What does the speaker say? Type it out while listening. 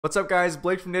What's up guys,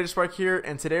 Blake from DataSpark here,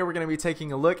 and today we're going to be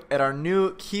taking a look at our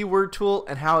new keyword tool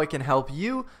and how it can help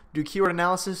you do keyword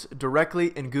analysis directly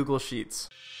in Google Sheets.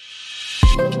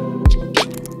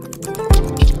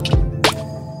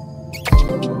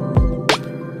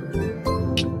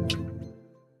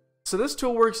 So this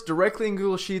tool works directly in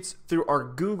Google Sheets through our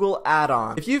Google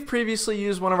add-on. If you've previously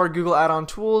used one of our Google add-on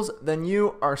tools, then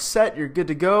you are set, you're good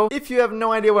to go. If you have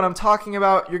no idea what I'm talking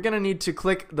about, you're gonna need to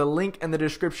click the link in the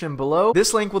description below.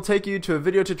 This link will take you to a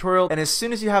video tutorial, and as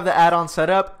soon as you have the add-on set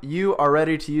up, you are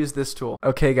ready to use this tool.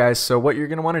 Okay guys, so what you're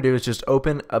gonna wanna do is just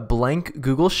open a blank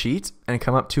Google Sheet and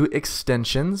come up to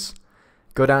Extensions,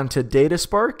 go down to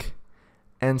DataSpark,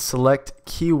 and select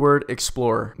Keyword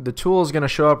Explorer. The tool is going to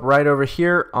show up right over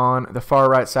here on the far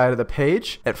right side of the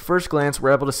page. At first glance, we're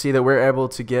able to see that we're able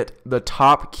to get the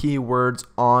top keywords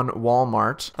on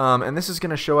Walmart. And this is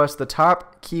going to show us the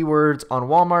top keywords on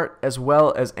Walmart as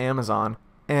well as Amazon.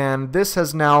 And this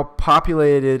has now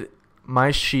populated my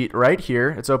sheet right here.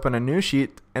 It's open a new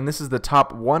sheet, and this is the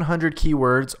top 100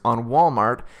 keywords on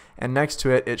Walmart, and next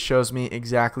to it, it shows me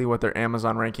exactly what their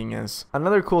Amazon ranking is.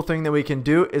 Another cool thing that we can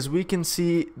do is we can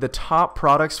see the top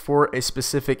products for a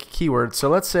specific keyword. So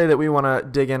let's say that we want to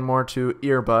dig in more to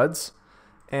earbuds,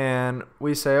 and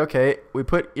we say, okay, we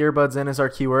put earbuds in as our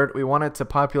keyword. We want it to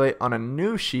populate on a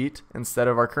new sheet instead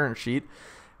of our current sheet.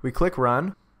 We click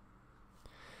run.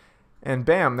 And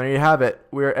bam, there you have it.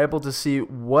 We're able to see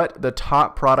what the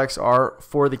top products are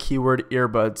for the keyword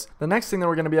earbuds. The next thing that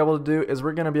we're going to be able to do is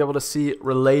we're going to be able to see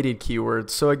related keywords.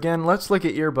 So again, let's look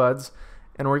at earbuds,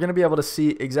 and we're going to be able to see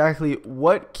exactly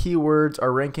what keywords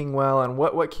are ranking well and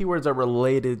what keywords are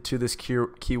related to this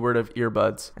keyword of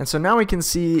earbuds. And so now we can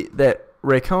see that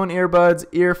Raycon earbuds,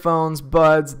 earphones,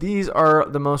 buds, these are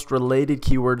the most related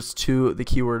keywords to the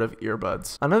keyword of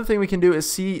earbuds. Another thing we can do is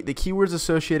see the keywords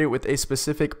associated with a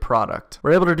specific product.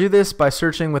 We're able to do this by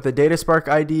searching with a DataSpark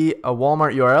ID, a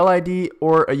Walmart URL ID,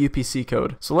 or a UPC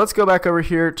code. So let's go back over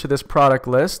here to this product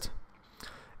list,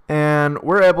 and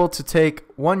we're able to take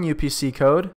one UPC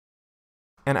code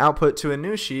and output to a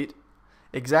new sheet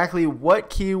exactly what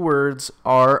keywords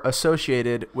are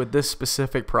associated with this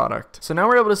specific product. So now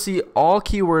we're able to see all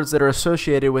keywords that are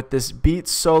associated with this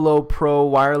Beats Solo Pro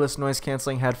wireless noise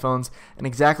canceling headphones and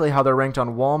exactly how they're ranked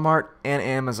on Walmart and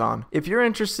Amazon. If you're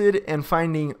interested in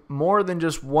finding more than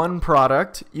just one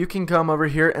product, you can come over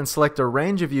here and select a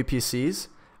range of UPCs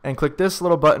and click this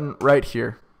little button right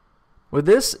here. With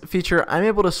this feature, I'm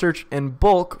able to search in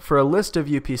bulk for a list of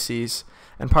UPCs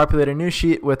and populate a new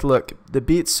sheet with, look, the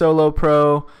Beats Solo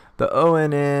Pro, the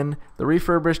ONN, the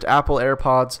refurbished Apple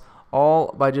AirPods,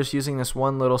 all by just using this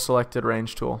one little selected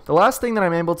range tool. The last thing that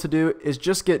I'm able to do is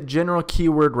just get general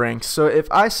keyword ranks. So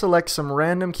if I select some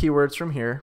random keywords from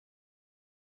here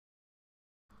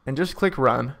and just click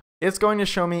run, it's going to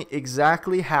show me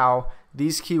exactly how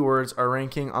these keywords are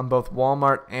ranking on both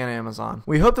Walmart and Amazon.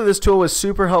 We hope that this tool was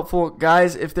super helpful.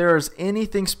 Guys, if there is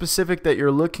anything specific that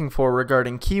you're looking for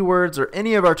regarding keywords or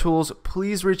any of our tools,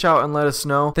 please reach out and let us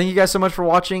know. Thank you guys so much for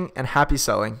watching, and happy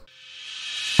selling.